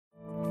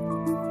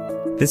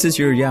This is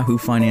your Yahoo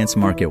Finance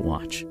Market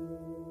Watch.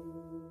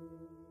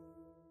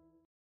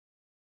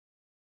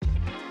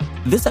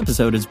 This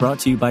episode is brought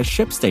to you by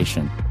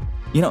ShipStation.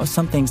 You know,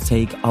 some things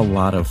take a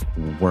lot of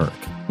work,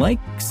 like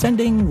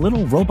sending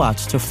little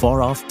robots to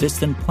far-off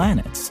distant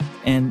planets.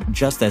 And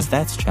just as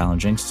that's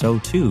challenging, so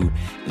too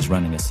is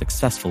running a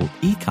successful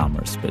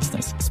e-commerce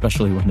business,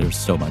 especially when there's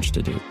so much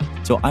to do.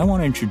 So I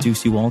want to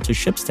introduce you all to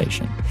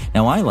ShipStation.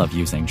 Now, I love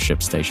using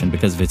ShipStation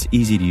because of its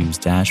easy-to-use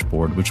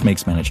dashboard, which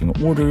makes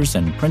managing orders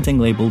and printing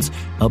labels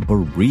a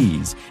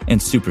breeze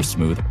and super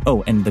smooth.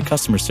 Oh, and the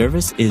customer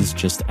service is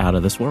just out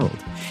of this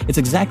world. It's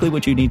exactly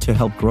what you need to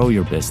help grow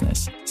your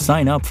business.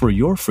 Sign up for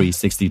your free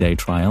 60-day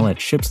trial at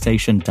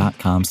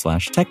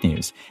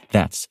shipstation.com/technews.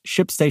 That's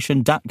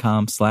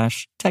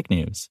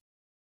shipstation.com/technews.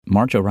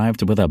 March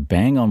arrived with a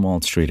bang on Wall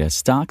Street as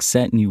stocks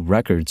set new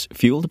records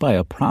fueled by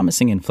a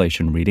promising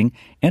inflation reading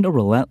and a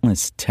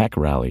relentless tech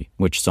rally,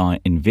 which saw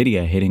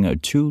Nvidia hitting a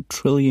 $2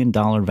 trillion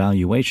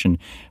valuation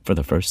for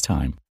the first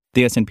time.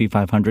 The S&P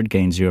 500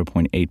 gained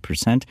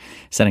 0.8%,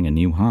 setting a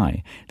new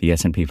high. The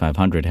S&P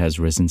 500 has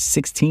risen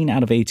 16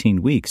 out of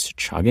 18 weeks,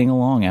 chugging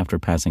along after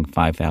passing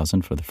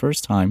 5,000 for the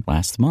first time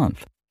last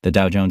month. The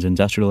Dow Jones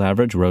Industrial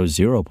Average rose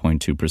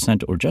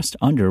 0.2% or just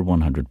under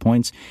 100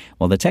 points,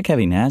 while the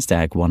tech-heavy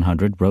Nasdaq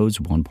 100 rose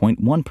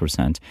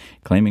 1.1%,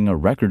 claiming a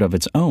record of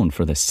its own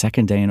for the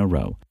second day in a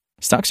row.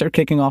 Stocks are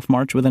kicking off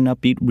March with an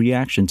upbeat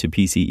reaction to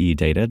PCE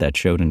data that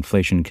showed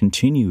inflation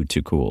continued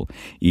to cool,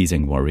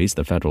 easing worries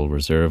the Federal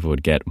Reserve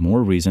would get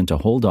more reason to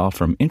hold off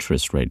from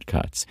interest rate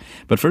cuts.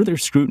 But further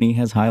scrutiny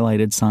has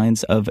highlighted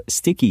signs of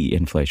sticky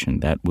inflation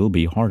that will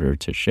be harder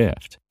to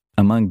shift.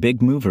 Among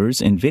big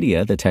movers,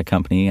 Nvidia, the tech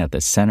company at the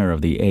center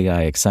of the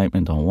AI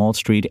excitement on Wall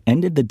Street,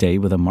 ended the day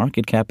with a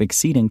market cap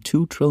exceeding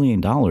 $2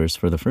 trillion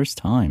for the first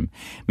time.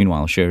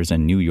 Meanwhile, shares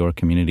in New York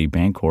Community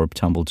Bancorp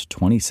tumbled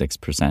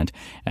 26%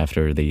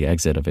 after the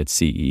exit of its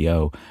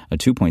CEO, a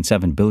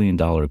 $2.7 billion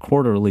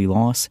quarterly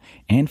loss,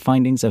 and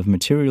findings of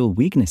material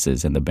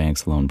weaknesses in the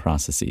bank's loan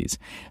processes.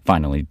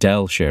 Finally,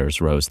 Dell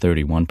shares rose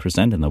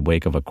 31% in the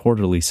wake of a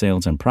quarterly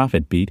sales and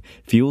profit beat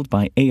fueled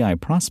by AI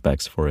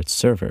prospects for its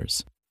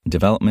servers.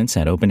 Developments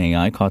at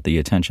OpenAI caught the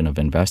attention of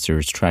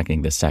investors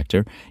tracking the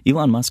sector.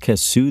 Elon Musk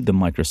has sued the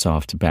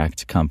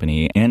Microsoft-backed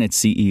company and its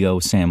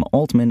CEO Sam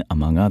Altman,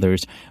 among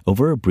others,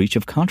 over a breach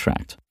of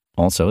contract.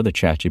 Also, the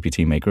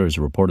ChatGPT maker is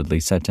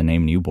reportedly set to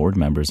name new board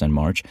members in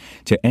March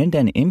to end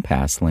an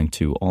impasse linked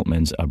to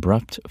Altman's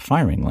abrupt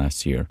firing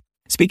last year.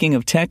 Speaking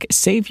of tech,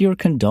 save your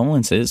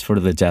condolences for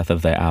the death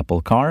of the Apple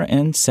car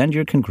and send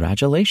your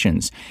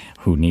congratulations.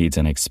 Who needs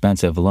an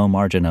expensive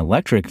low-margin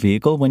electric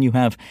vehicle when you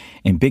have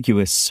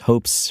ambiguous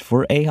hopes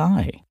for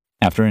AI?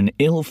 After an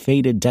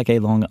ill-fated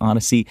decade-long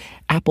odyssey,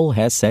 Apple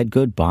has said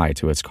goodbye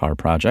to its car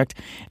project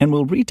and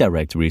will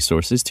redirect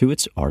resources to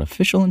its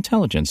artificial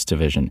intelligence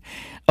division.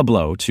 A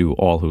blow to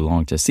all who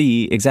long to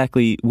see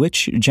exactly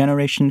which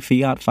generation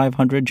Fiat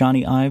 500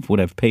 Johnny Ive would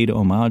have paid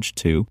homage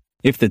to.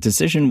 If the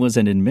decision was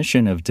an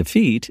admission of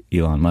defeat,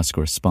 Elon Musk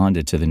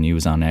responded to the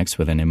news on X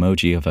with an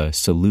emoji of a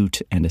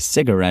salute and a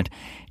cigarette.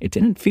 It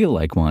didn't feel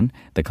like one.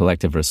 The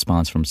collective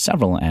response from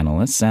several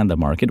analysts and the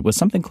market was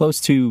something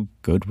close to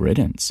good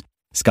riddance.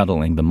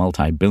 Scuttling the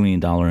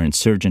multi-billion-dollar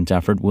insurgent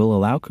effort will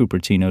allow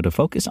Cupertino to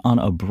focus on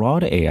a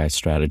broad AI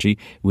strategy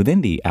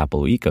within the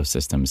Apple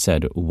ecosystem,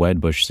 said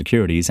Wedbush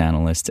Securities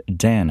analyst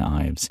Dan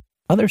Ives.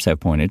 Others have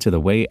pointed to the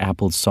way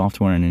Apple's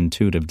software and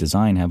intuitive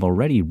design have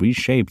already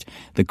reshaped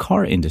the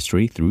car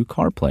industry through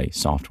CarPlay,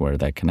 software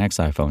that connects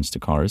iPhones to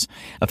cars,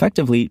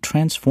 effectively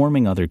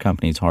transforming other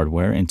companies'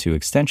 hardware into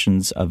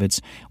extensions of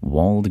its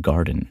walled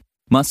garden.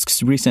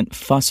 Musk's recent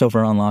fuss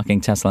over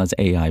unlocking Tesla's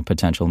AI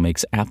potential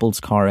makes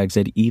Apple's car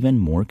exit even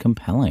more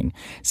compelling.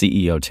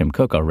 CEO Tim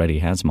Cook already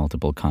has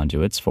multiple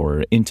conduits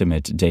for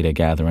intimate data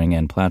gathering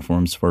and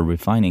platforms for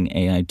refining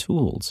AI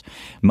tools.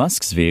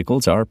 Musk's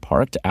vehicles are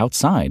parked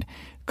outside.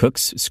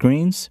 Cook's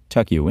screens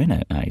tuck you in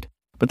at night.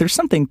 But there's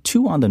something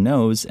too on the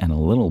nose and a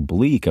little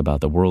bleak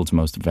about the world's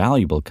most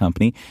valuable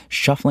company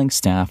shuffling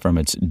staff from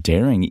its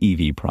daring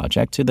EV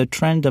project to the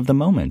trend of the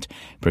moment,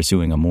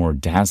 pursuing a more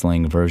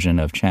dazzling version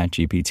of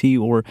ChatGPT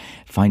or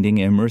finding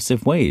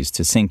immersive ways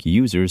to sink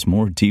users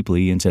more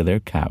deeply into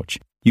their couch.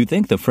 You'd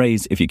think the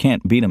phrase, if you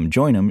can't beat 'em,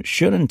 join 'em,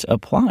 shouldn't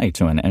apply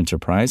to an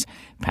enterprise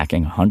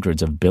packing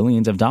hundreds of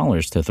billions of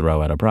dollars to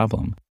throw at a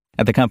problem.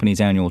 At the company's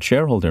annual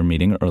shareholder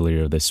meeting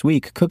earlier this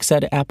week, Cook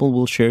said Apple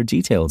will share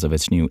details of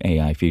its new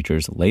AI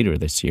features later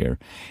this year.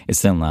 It's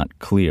still not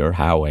clear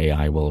how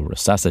AI will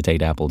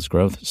resuscitate Apple's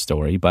growth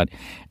story, but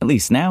at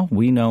least now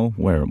we know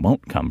where it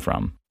won't come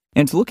from.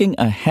 And looking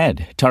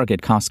ahead,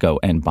 Target, Costco,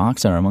 and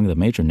Box are among the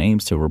major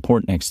names to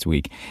report next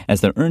week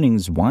as their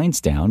earnings winds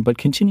down but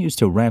continues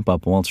to ramp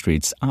up Wall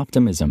Street's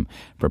optimism,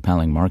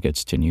 propelling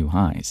markets to new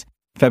highs.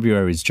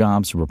 February's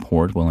jobs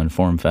report will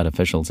inform Fed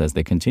officials as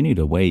they continue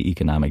to weigh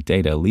economic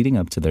data leading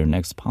up to their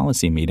next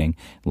policy meeting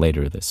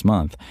later this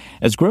month.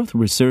 As growth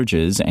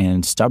resurges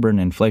and stubborn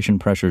inflation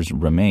pressures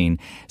remain,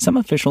 some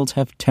officials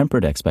have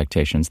tempered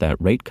expectations that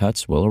rate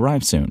cuts will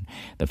arrive soon.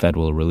 The Fed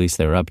will release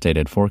their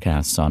updated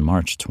forecasts on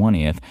March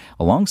 20th,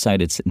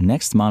 alongside its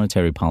next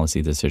monetary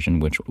policy decision,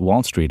 which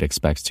Wall Street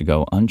expects to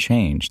go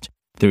unchanged.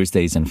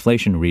 Thursday's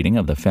inflation reading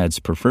of the Fed's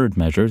preferred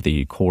measure,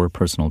 the Core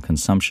Personal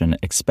Consumption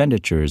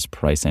Expenditures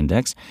Price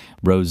Index,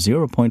 rose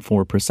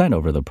 0.4%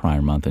 over the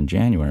prior month in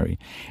January.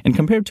 And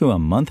compared to a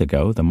month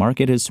ago, the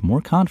market is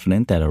more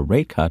confident that a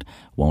rate cut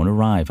won't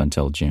arrive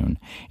until June.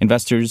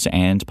 Investors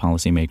and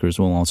policymakers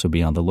will also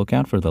be on the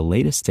lookout for the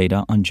latest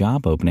data on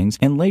job openings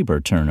and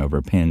labor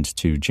turnover pinned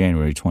to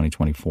January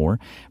 2024,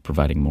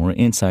 providing more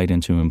insight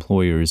into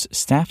employers'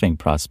 staffing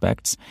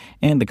prospects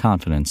and the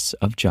confidence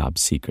of job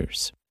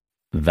seekers.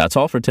 That's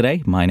all for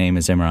today. My name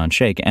is Imran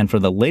Sheikh, and for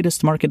the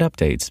latest market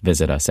updates,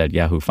 visit us at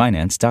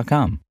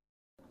yahoofinance.com.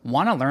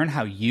 Want to learn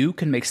how you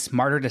can make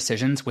smarter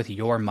decisions with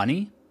your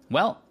money?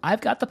 Well,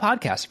 I've got the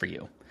podcast for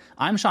you.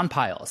 I'm Sean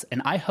Piles,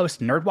 and I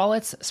host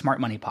NerdWallet's Smart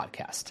Money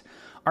Podcast.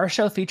 Our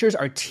show features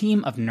our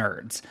team of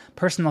nerds,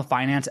 personal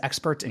finance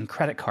experts in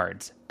credit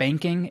cards,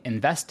 banking,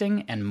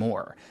 investing, and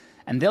more.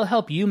 And they'll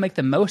help you make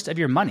the most of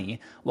your money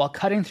while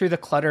cutting through the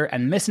clutter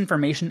and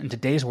misinformation in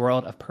today's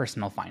world of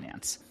personal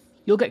finance.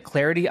 You'll get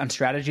clarity on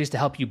strategies to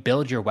help you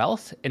build your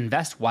wealth,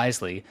 invest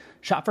wisely,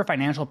 shop for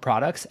financial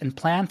products, and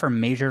plan for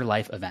major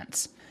life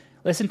events.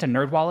 Listen to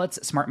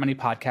NerdWallet's Smart Money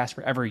Podcast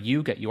wherever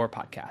you get your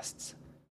podcasts.